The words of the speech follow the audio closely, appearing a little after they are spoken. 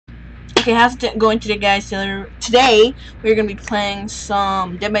Okay, how's it going today, guys? Today, we're going to be playing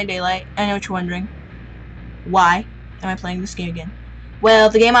some Dead by Daylight. I know what you're wondering. Why am I playing this game again?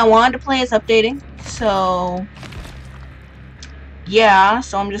 Well, the game I wanted to play is updating. So, yeah.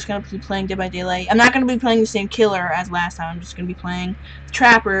 So I'm just going to be playing Dead by Daylight. I'm not going to be playing the same killer as last time. I'm just going to be playing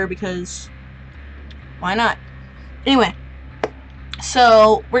Trapper because why not? Anyway.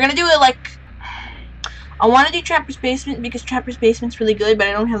 So, we're going to do it like... I want to do Trapper's Basement because Trapper's Basement's really good, but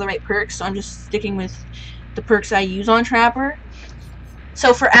I don't have the right perks, so I'm just sticking with the perks I use on Trapper.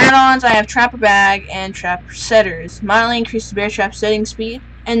 So for add-ons, I have Trapper Bag and Trapper Setters. Mildly increases bear trap setting speed,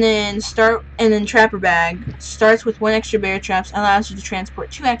 and then Trapper Bag starts with 1 extra bear traps and allows you to transport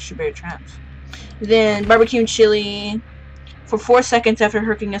 2 extra bear traps. Then Barbecue and Chili for 4 seconds after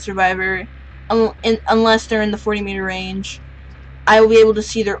hooking a survivor, unless they're in the 40-meter range. I will be able to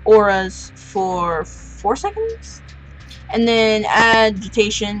see their auras for 4 seconds, and then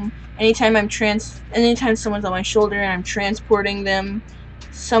agitation. Anytime someone's on my shoulder and I'm transporting them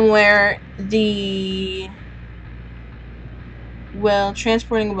somewhere,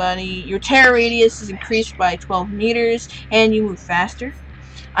 transporting a body, your terror radius is increased by 12 meters, and you move faster.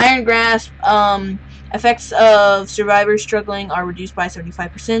 Iron Grasp. Effects of survivors struggling are reduced by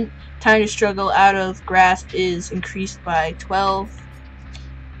 75%. Time to struggle out of grasp is increased by 12.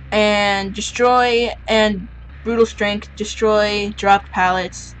 And destroy and brutal strength, destroy dropped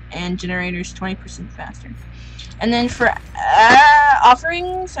pallets and generators 20% faster. And then for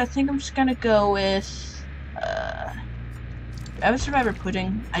offerings, I think I'm just gonna go with do I have a survivor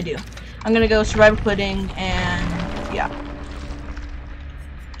pudding? I do. I'm gonna go survivor pudding, and yeah.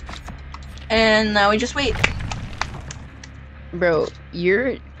 And now we just wait. Bro,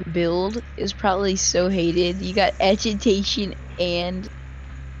 your build is probably so hated. You got agitation and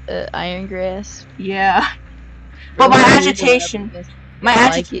iron grasp. Yeah. But my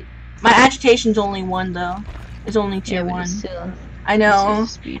agitation's only 1 though. It's only tier 1. Still, I know.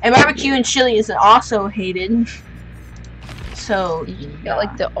 And Barbecue and Chili is also hated. So you got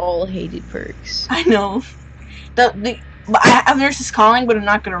like the all hated perks. I know. I have Nurse's Calling, but I'm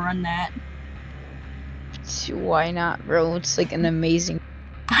not gonna run that. Why not, bro? It's like an amazing.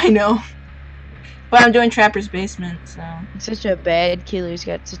 I know. But I'm doing Trapper's Basement, so. Such a bad killer's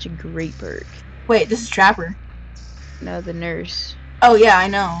got such a great perk. Wait, this is Trapper. No, the nurse. Oh yeah, I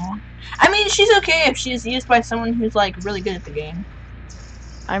know. I mean, she's okay if she's used by someone who's like really good at the game.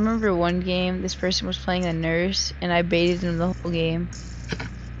 I remember one game, this person was playing a nurse, and I baited him the whole game.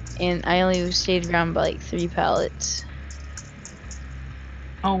 And I only stayed around by like 3 pallets.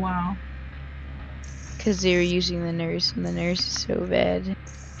 Oh wow. Because they were using the nurse, and the nurse is so bad.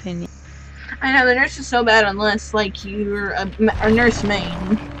 Opinion. I know, the nurse is so bad unless, like, you're a nurse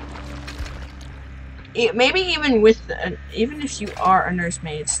main. Maybe even if you are a nurse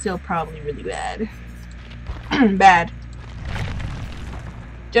main, it's still probably really bad. Bad.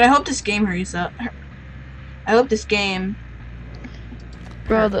 Dude, I hope this game hurries up. I hope this game...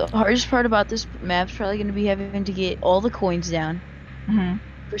 Bro, the hardest part about this map's probably going to be having to get all the coins down. Mm-hmm.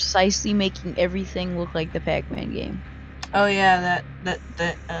 Precisely making everything look like the Pac-Man game. Oh yeah,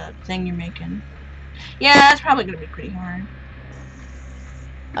 that thing you're making. Yeah, that's probably gonna be pretty hard.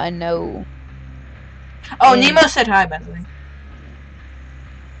 I know. Oh, Nemo said hi, by the way.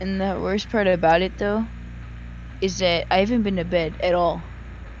 And the worst part about it, though, is that I haven't been to bed at all.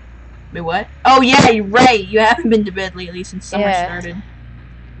 Wait, what? Oh yeah, you're right. You haven't been to bed lately since summer started.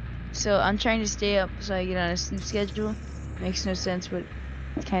 So I'm trying to stay up so I get on a sleep schedule. Makes no sense, but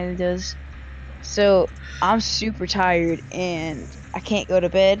it kind of does. So I'm super tired and I can't go to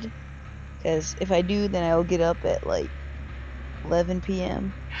bed because if I do, then I will get up at like 11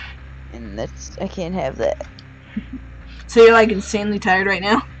 p.m. and I can't have that. So you're like insanely tired right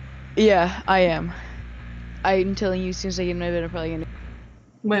now? Yeah, I am. I'm telling you, as soon as I get in my bed, I'm probably gonna.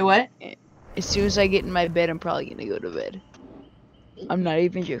 Wait, what? As soon as I get in my bed, I'm probably gonna go to bed. I'm not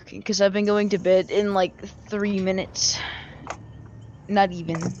even joking, because I've been going to bed in like 3 minutes. Not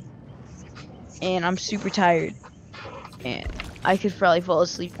even. And I'm super tired. And I could probably fall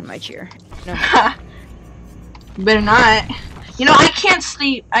asleep in my chair. No. Better not. You know, I can't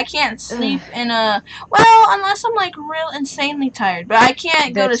sleep in a... Well, unless I'm like real insanely tired. But I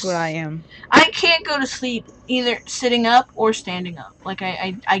can't go to... That's what I am. I can't go to sleep either sitting up or standing up. Like,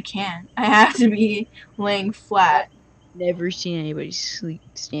 I can't. I have to be laying flat. Never seen anybody sleep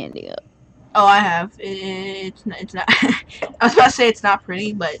standing up. Oh, I have. It's not. I was about to say it's not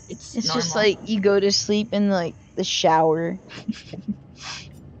pretty, but it's normal. Just like you go to sleep in like the shower.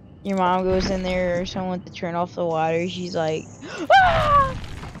 Your mom goes in there or someone to turn off the water. She's like, ah!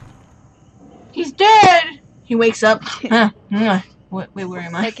 He's dead. He wakes up. What? Wait, where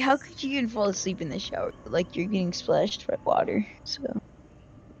am I? Like, how could you even fall asleep in the shower? Like, you're getting splashed by water. So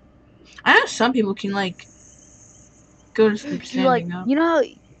I know some people can like go to sleep you like, standing up.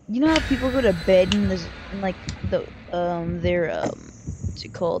 you know how people go to bed in like the their what's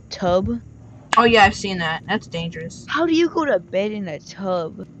it called, tub? Oh yeah, I've seen that. That's dangerous. How do you go to bed in a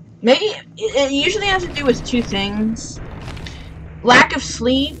tub? Maybe it usually has to do with two things: lack of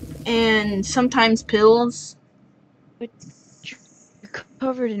sleep and sometimes pills. You're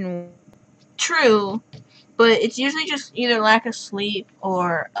covered in True, but it's usually just either lack of sleep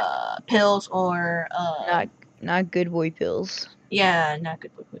or pills or not good boy pills. yeah, not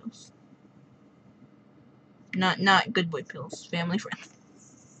good boy pills. Not good boy pills. Family friendly.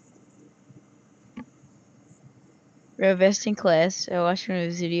 We're best in class. I watched one of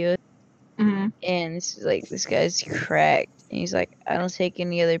his videos, Mm-hmm. and this guy's cracked, and he's like, I don't take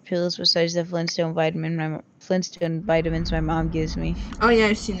any other pills besides the Flintstone vitamins my mom gives me. Oh yeah,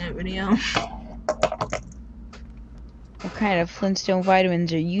 I've seen that video. What kind of Flintstone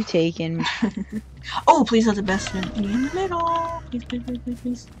vitamins are you taking? Oh, please let the best one be in the middle. Please, please, please, please,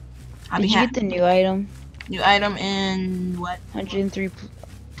 please. I'll Did be you happy. get the new item? New item in what? 103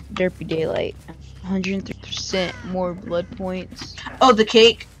 Derpy Daylight. 103% more blood points. Oh, the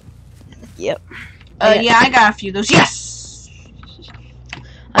cake. Yep. Yeah, I got a few of those. Yes.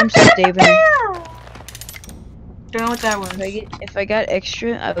 I'm saving. Don't know what that was. If I got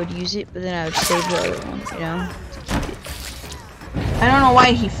extra, I would use it, but then I would save the other one, you know? I don't know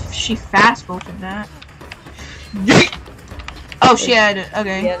why she fast bolted that. Oh, she had it.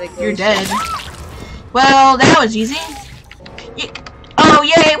 Okay, Yeah, you're dead. Well, that was easy. Yeah. Oh,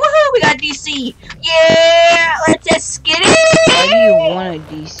 yay! Woohoo! We got DC. Yeah! Let's get it. Why do you want a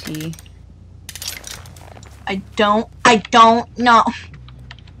DC? I don't know.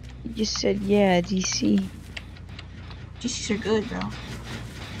 You just said yeah, DC. DCs are good, bro.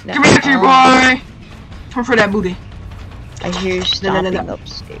 No, Come here, boy. Time for that booty. I hear you stomping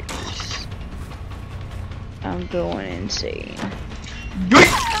upstairs. I'm going insane. You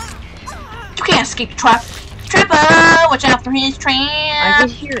can't escape the trap. Trapper! Watch out for his trap. I can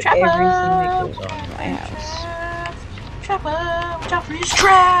hear Trapper. everything that goes on in my house. Trapper! Watch out for his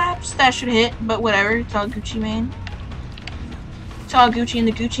traps. That should hit, but whatever. It's all Gucci, man. It's all Gucci in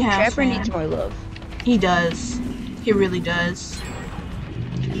the Gucci house. Trapper man. needs more love. He does. He really does.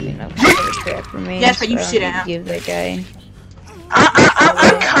 I mean, I'm kind of a Trapper man. Yes, but so you I sit don't down. give that guy.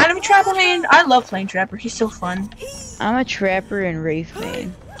 I'm kind of a Trapper man. I love playing Trapper. He's so fun. I'm a Trapper and Wraith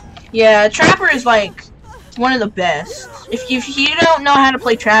man. Yeah, Trapper is like one of the best. If you don't know how to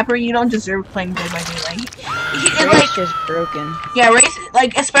play Trapper, you don't deserve playing Dead by Daylight. Wraith's Like, just broken. yeah, Wraith,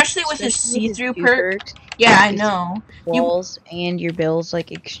 like especially with his see-through perk. Yeah, I know. Walls and your bills,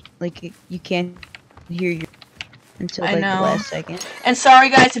 like you can't hear your until like the last second. And sorry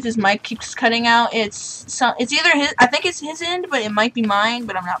guys if his mic keeps cutting out. It's either his. I think it's his end, but it might be mine.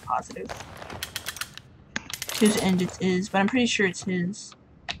 But I'm not positive. Whose end it is, but I'm pretty sure it's his.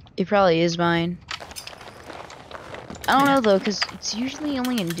 It probably is mine. I don't know though, cause it's usually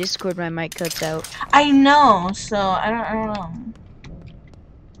only in Discord my mic cuts out. I know, so I don't know.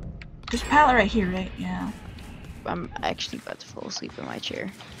 There's a pallet right here, right? Yeah. I'm actually about to fall asleep in my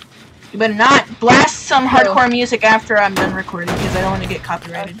chair. You better not blast some hardcore music after I'm done recording, because I don't want to get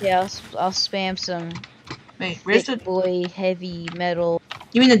copyrighted. Okay, I'll spam some. Wait, where's the boy heavy metal?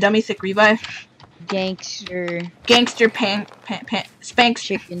 You mean the dummy thick revive? Gangster Spanks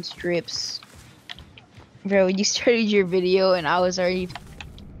chicken strips. Bro, you started your video and I was already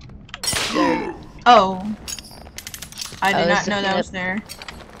there. Oh. I did not know that was there.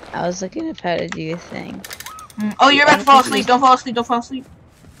 I was looking up how to do a thing. Oh, you're about to fall asleep. Don't fall asleep. Don't fall asleep.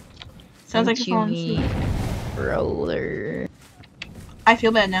 Sounds like you're falling asleep. Roller. I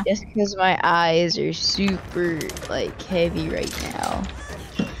feel bad now. Just because my eyes are super, like, heavy right now.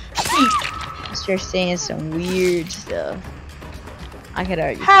 I start saying some weird stuff. I could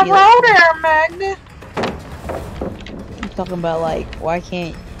already feel it. Hello there, Magna. I'm talking about, like, why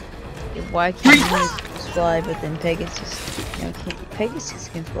can't Unicorns fly, but then Pegasus, Pegasus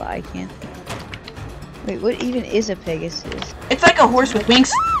can fly, can't they? Wait, what even is a Pegasus? It's like a horse with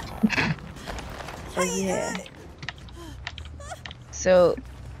wings. Oh yeah. So,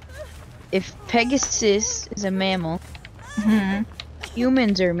 if Pegasus is a mammal,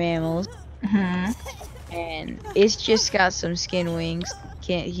 humans are mammals, and it's just got some skin wings.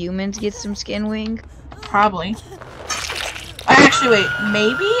 Can't humans get some skin wing? Probably. Actually, wait.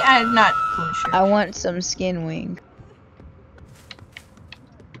 Maybe? I'm not fully sure. I want some skin wing.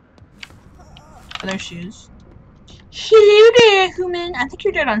 Other shoes. Hello there, human. I think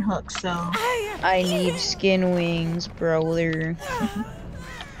you're dead on hook, so. I need skin wings, brother.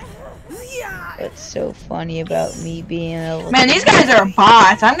 What's so funny about me being able Man, these guys are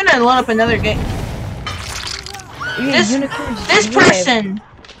bots. I'm gonna load up another game. This person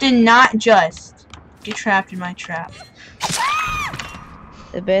did not just get trapped in my trap.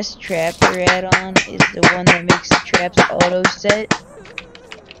 The best trapper add-on is the one that makes the traps auto set,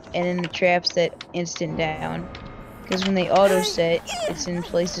 and then the traps that instant down. Because when they auto set, it's in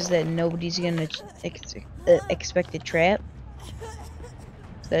places that nobody's gonna expect to trap.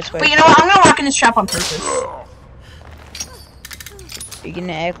 That's why. But you know what? I'm gonna walk in this trap on purpose. You're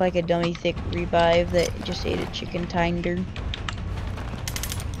gonna act like a dummy thick revive that just ate a chicken tender.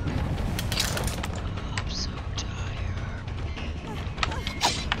 I'm so tired.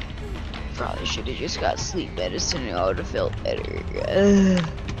 Probably should have just got sleep medicine and I would have felt better.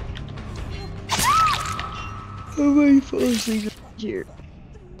 I might fall asleep here.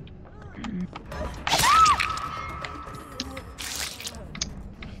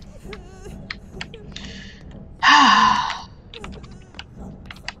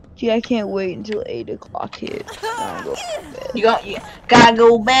 Gee, I can't wait until 8 o'clock hits. Go Gotta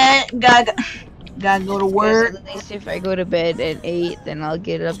go to bed. Gotta go to work. At least if I go to bed at 8, then I'll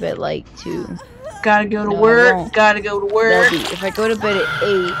get up at like 2. Gotta go to work. Gotta go to work. If I go to bed at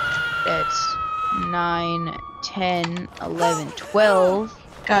 8, that's 9, 10, 11, 12.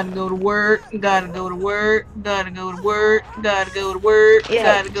 Gotta go to work. Gotta go to work. Gotta go to work. Gotta go to work.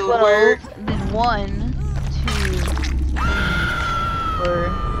 Yeah, gotta go 12, to work. Then 1, 2, 3, 4,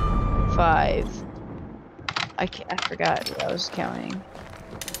 5. I forgot what I was counting.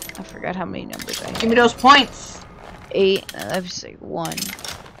 I forgot how many numbers I had. Give me those points. 8. That was like 1.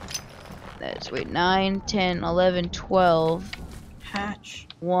 That's wait 9, 10, 11, 12. Hatch.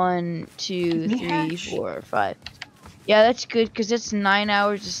 1, 2, 3, 4, 5. Yeah, that's good because that's 9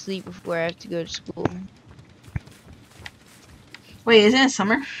 hours of sleep before I have to go to school. Wait, isn't it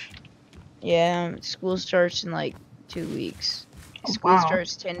summer? Yeah, school starts in like 2 weeks. Oh, School wow.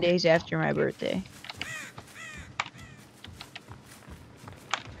 starts 10 days after my birthday.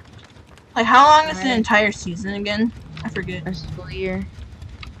 Like, how long is the entire season again? I forget. A school year.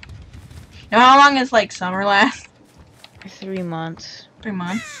 Now, how long is like summer last? 3 months. 3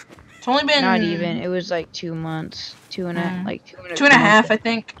 months. It's only been Not even. It was like 2 months. Two and a half, I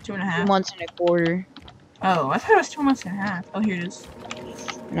think. 2.5. 2 months and a quarter. Oh, I thought it was 2 months and a half. Oh, here it is.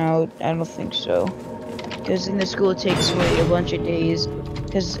 No, I don't think so. Because in the school it takes away a bunch of days.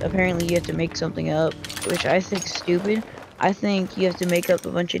 Because apparently you have to make something up, which I think's stupid. I think you have to make up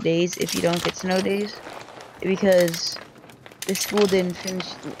a bunch of days if you don't get snow days. Because the school didn't finish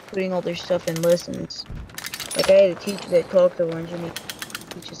putting all their stuff in lessons. Like, I had a teacher that talked to lunch and he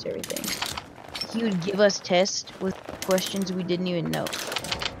teach us everything. He would give us tests with questions we didn't even know.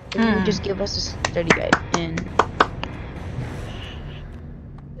 And he would just give us a study guide. And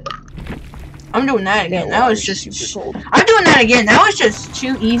I'm doing that again. That was just super cold. I'm doing that again. That was just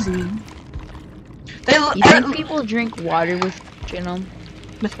too easy. You think people drink water with fish in them?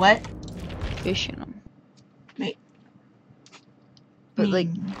 With what? Fish in them. Wait. But like,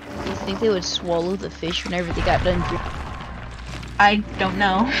 you think they would swallow the fish whenever they got done drinking? I don't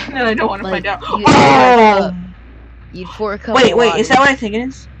know. And I don't want to find out. You'd pour a cup Wait, of wait, water, is that what I think it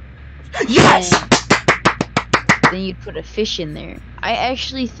is? Yes! Then you'd put a fish in there. I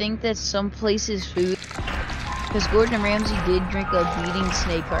actually think that some places food, because Gordon Ramsay did drink a bleeding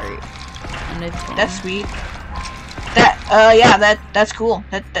snake heart. That's sweet. That's cool.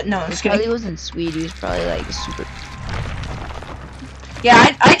 No, It probably wasn't sweet, it was probably like super.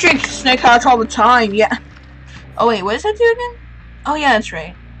 Yeah, I drink snake hearts all the time, yeah. Oh wait, what does that do again? Oh yeah, that's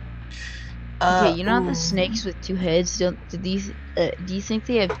right. Okay, you know the snakes with 2 heads? Do you think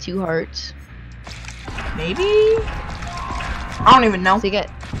they have 2 hearts? Maybe? I don't even know. They got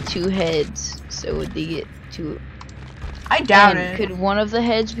 2 heads, so would they get 2? I doubt it. Could one of the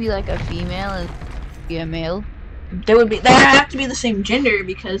heads be like a female and be a male? They would have to be the same gender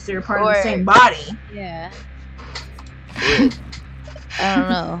because they're part of the same body. Yeah. I don't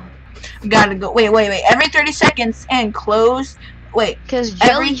know. Gotta go. Wait. Every 30 seconds and close. Wait. Because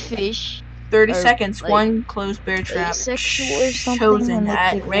jellyfish. 30 seconds, like, one closed bear trap asexual or something chosen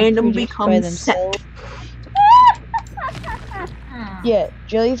at random becomes set. Yeah,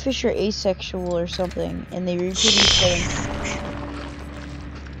 jellyfish are asexual or something, and they reproduce by themselves.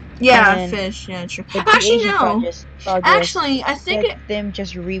 Yeah, fish. Yeah, true. Actually, no. Actually, I think them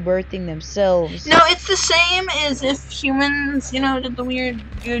just rebirthing themselves. No, it's the same as if humans, did the weird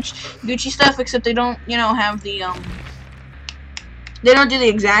Gucci stuff, except they don't, have the They don't do the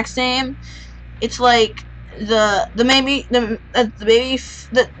exact same. It's like the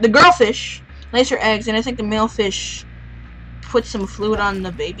girl fish lays her eggs, and I think the male fish puts some fluid on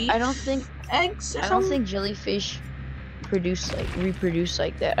the baby. I don't think eggs. I don't think jellyfish reproduce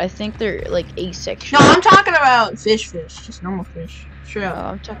like that. I think they're like asexual. No, I'm talking about fish, just normal fish. Sure. Oh,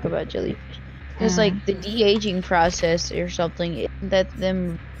 I'm talking about jellyfish. Because like the de-aging process or something, isn't that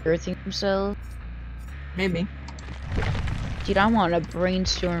them birthing themselves? Maybe. Dude, I want to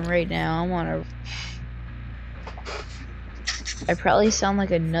brainstorm right now. I probably sound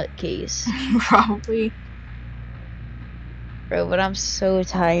like a nutcase. Probably. Bro, but I'm so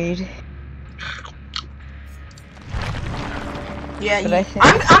tired. Yeah, but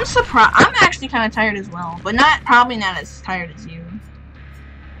I'm surprised. I'm actually kind of tired as well, but probably not as tired as you.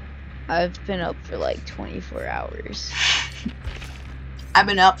 I've been up for like 24 hours. I've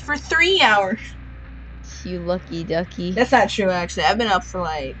been up for 3 hours. You lucky ducky. That's not true, actually. I've been up for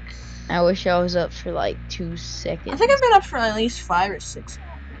like... I wish I was up for like 2 seconds. I think I've been up for at least 5 or 6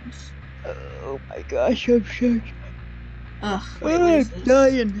 hours. Oh my gosh, I'm sick. Ugh, I'm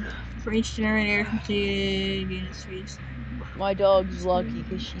dying. For each generator completed, units reached. My dog's lucky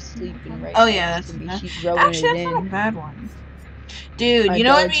because she's sleeping right now. Oh yeah, that's she's rubbing actually, it that's in. not a bad one. Dude, My you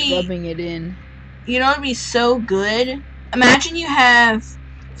know dog's what'd be rubbing it in. You know what'd be so good? Imagine you have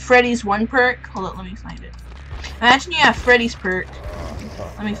Freddy's one perk. Hold on, let me find it. Imagine you have Freddy's perk.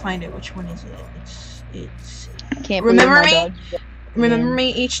 Let me find it. Which one is it? It's. Can't remember me? Remember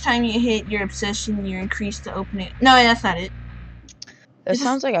me? Each time you hit your obsession, you increase the opening. No, that's not it. That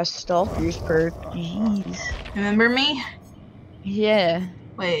sounds like a stalker's perk. Jeez. Remember me? Yeah.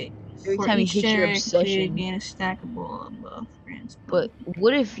 Wait. Every time you hit your obsession, gain a stackable above. But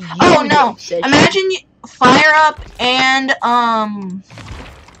what if you? Oh no! Imagine you fire up and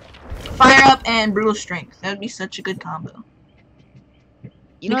brutal strength. That would be such a good combo.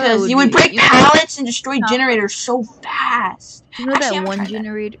 Because you would break pallets and destroy generators so fast. You know that one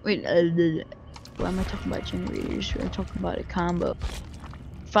generator? Wait, why am I talking about generators? I'm talking about a combo.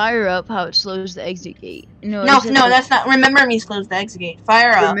 Fire up, how it slows the exit gate. No, that's not. Remember me slows the exit gate.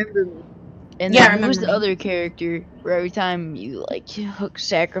 Fire up. Remember me. And then who was the other character where every time you like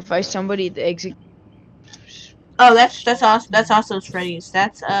sacrifice somebody, the exit? Oh, that's awesome. That's also Freddy's.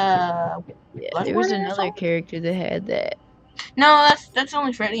 That's Yeah, there was another character that had that. No, that's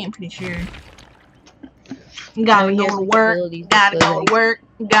only Freddy. I'm pretty sure. You gotta go to work. Gotta go to work.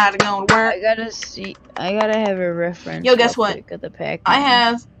 Gotta go to work. I gotta have a reference. Yo, guess what? Of the pack. I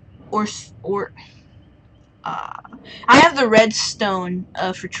have I have the redstone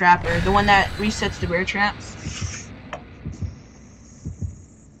for Trapper, the one that resets the bear traps.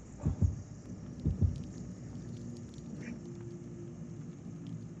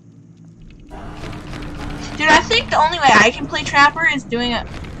 Dude, I think the only way I can play Trapper is doing a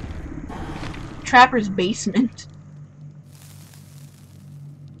Trapper's basement.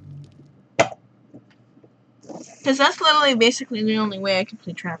 Because that's literally basically the only way I can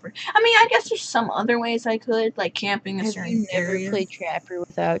play Trapper. I mean, I guess there's some other ways I could, like camping a certain area. Have you never played Trapper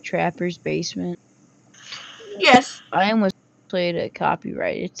without Trapper's basement? Yes. I almost played a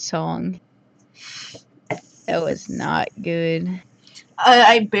copyrighted song. That was not good.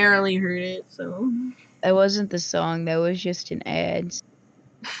 I barely heard it, so... That wasn't the song, that was just an ad.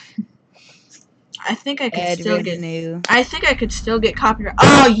 I think I could I think I could still get copyright.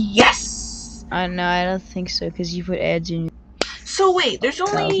 Oh, yes! No, I don't think so, because you put ads in your... So wait, there's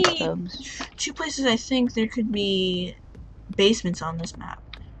only 2 places I think there could be basements on this map.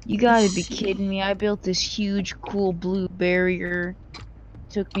 You gotta be kidding me. I built this huge, cool blue barrier.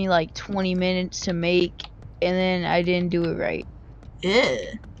 Took me like 20 minutes to make, and then I didn't do it right. Yeah,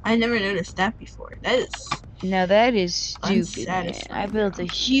 I never noticed that before. That is... Now that is stupid, man. I built a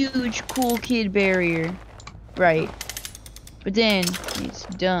huge, cool kid barrier. Right. But then, it's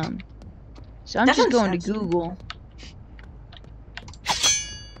dumb. So I'm just going to Google.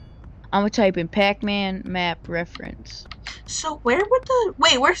 I'm gonna type in Pac-Man map reference. So where would the...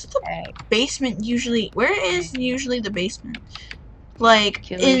 Wait, where's the basement usually... Where is usually the basement? Like,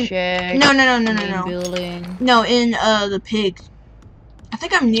 Killer Shack. No. Building. No, in, the pig. I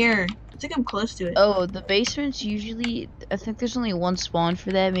think I'm near... I think I'm close to it. Oh, the basement's usually... I think there's only one spawn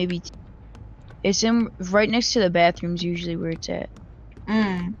for that, maybe 2. It's in right next to the bathrooms usually where it's at.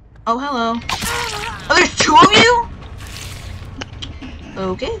 Oh, hello. Oh, there's 2 of you?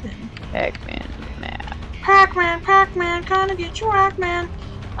 Okay, then. Pac-Man map. Pac-Man, gonna get you, Pac-Man.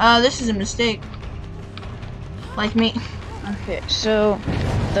 This is a mistake. Like me. Okay, so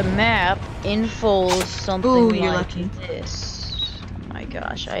the map unfolds something you're like lucky. this. Oh my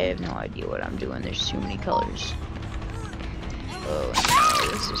gosh, I have no idea what I'm doing. There's too many colors. Oh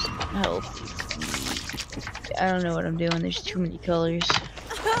no, this isn't healthy. I don't know what I'm doing. There's too many colors.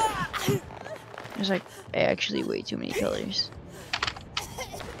 There's like actually way too many colors.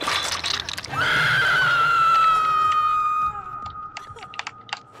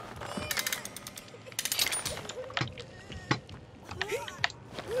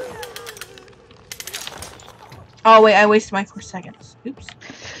 Oh wait, I wasted my 4 seconds. Oops.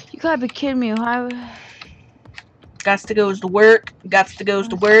 You gotta be kidding me. How? Gots to goes to work. Gots to goes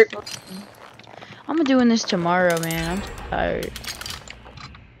to work. I'm doing this tomorrow, man. I'm tired.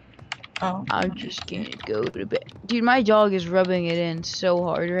 Oh. I'm just gonna go to bed. Dude, my dog is rubbing it in so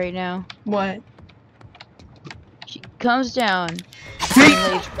hard right now. What? She comes down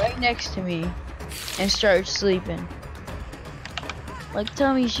and lays right next to me and starts sleeping. Like,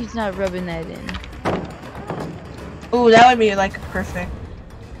 tell me she's not rubbing that in. Ooh, that would be like a perfect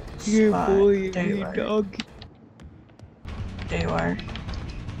spot. boy, There you you are. dog. There you are.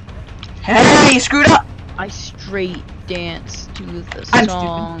 Hey, you screwed up! I straight dance to the I'm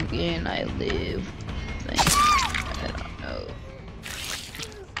song and I live. I don't know.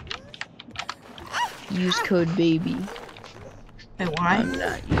 Use code baby. Hey, why? I'm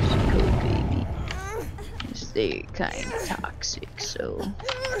not using code baby. 'Cause they're kind of toxic, so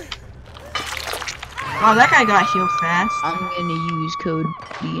Oh, that guy got healed fast. I'm gonna use code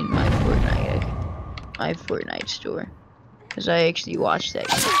B in my Fortnite store. Cause I actually watched that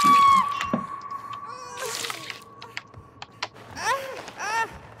YouTube.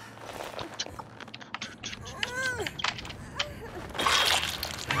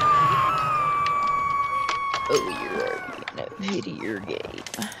 Oh, you're already in a video game.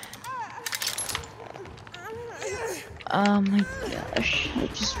 Oh my gosh, I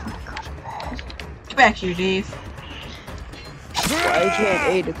just wanna go to bed. Get back here, Dave. Why can't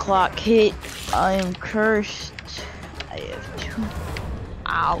 8 o'clock hit? I am cursed. I have 2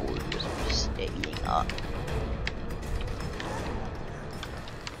 hours of staying up.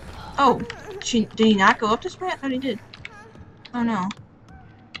 Oh, did he not go up this way? I thought he did. Oh no.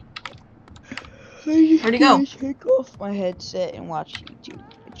 Where'd he go? Take off my headset and watch YouTube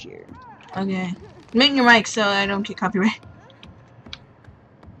with cheer. Okay. Mute your mic so I don't get copyright.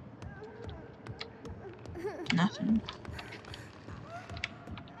 Nothing.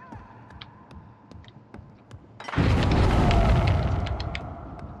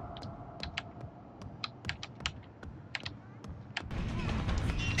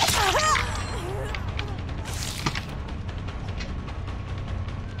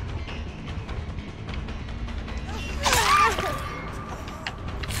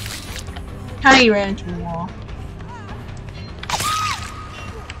 How you ran into the wall?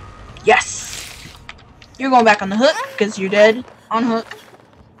 Yes! You're going back on the hook because you're dead on hook.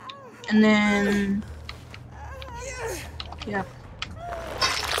 And then... Yep.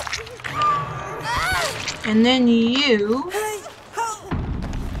 And then you...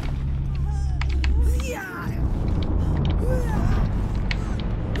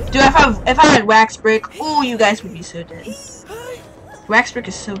 Dude, if I had wax brick, ooh, you guys would be so dead. Wax brick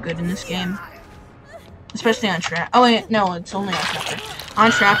is so good in this game. Especially on Trap. Oh wait, no, it's only on Trapper.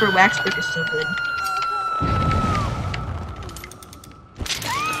 On Trapper, wax brick is so good.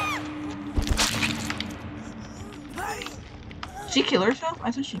 Did she kill herself?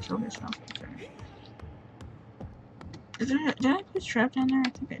 I thought she killed herself. Did I put Trap down there? I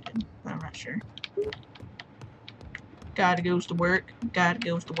think I did, but I'm not sure. Gotta goes to work. Gotta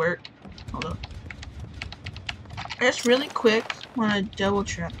goes to work. Hold up. Just really quick, wanna double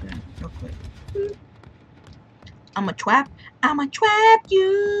trap that real quick. I'ma trap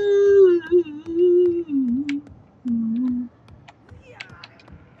you.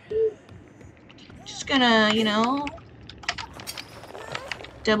 Just gonna, you know,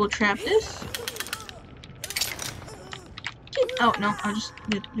 double trap this. Oh no, I'll just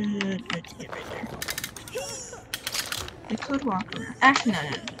get right there. I could walk around. Actually, no.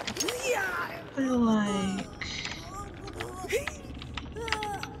 Put it like.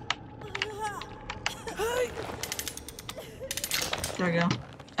 There we go.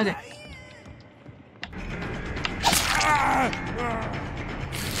 Okay.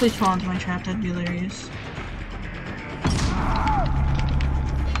 Please fall into my trap, that'd be hilarious.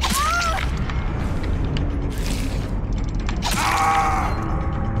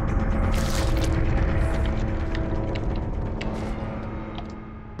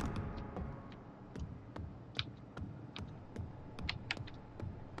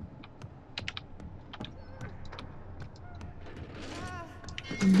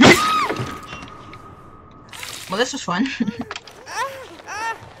 Well, this was fun.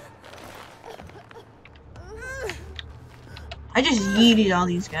 I just yeeted all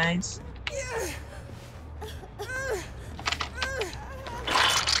these guys.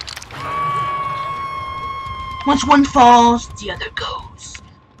 Once one falls, the other goes.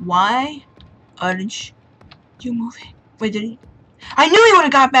 Why aren't you moving? Wait, did he? I knew he would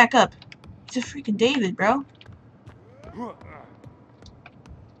have got back up. He's a freaking David, bro.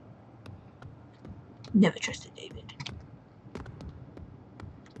 Never trusted David.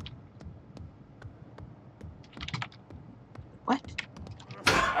 What?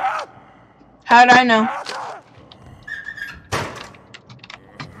 How did I know?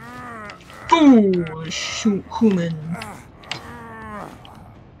 Foolish human.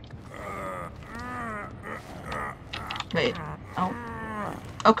 Wait. Oh.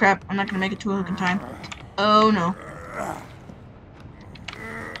 Oh crap. I'm not gonna make it to a hook in time. Oh no.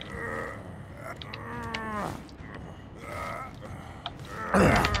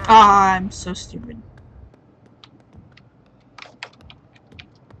 Ah, I'm so stupid.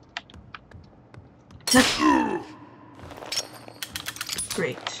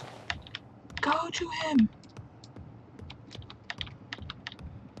 Great. Go to him.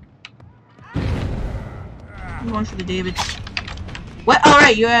 I'm going for the David. What?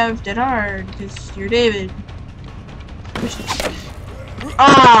 Alright, you have dead hard because you're David.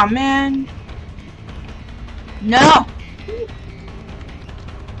 Ah, man. No.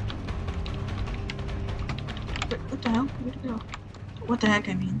 What the hell? Where'd it go? What the heck,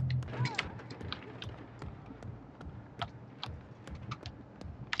 I mean.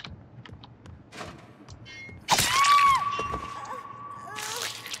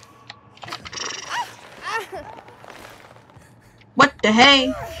 What the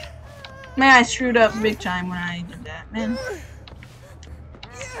hey? Man, I screwed up big time when I did that, man.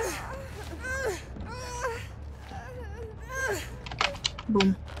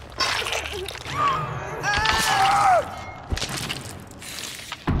 Boom.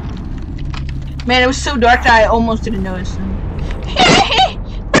 Man, it was so dark that I almost didn't notice him.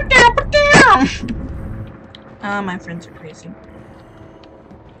 Put down, put down! Oh, my friends are crazy.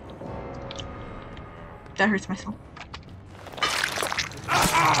 That hurts my soul.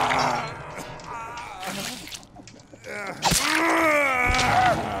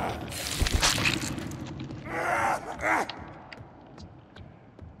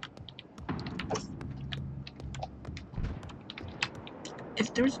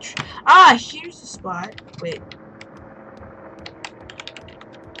 If there's a here's the spot. Wait.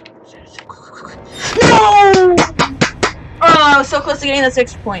 No! Oh, I was so close to getting the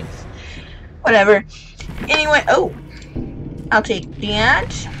 6 points. Whatever. Anyway, oh. I'll take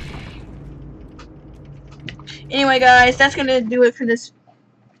that. Anyway, guys, that's gonna do it for this.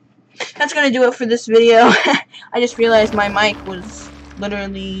 That's gonna do it for this video. I just realized my mic was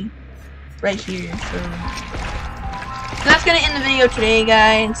literally right here. So that's gonna end the video today,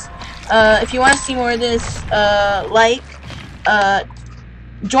 guys. If you want to see more of this,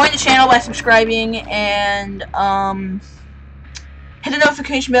 join the channel by subscribing and hit the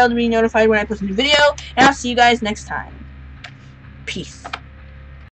notification bell to be notified when I post a new video. And I'll see you guys next time. Peace.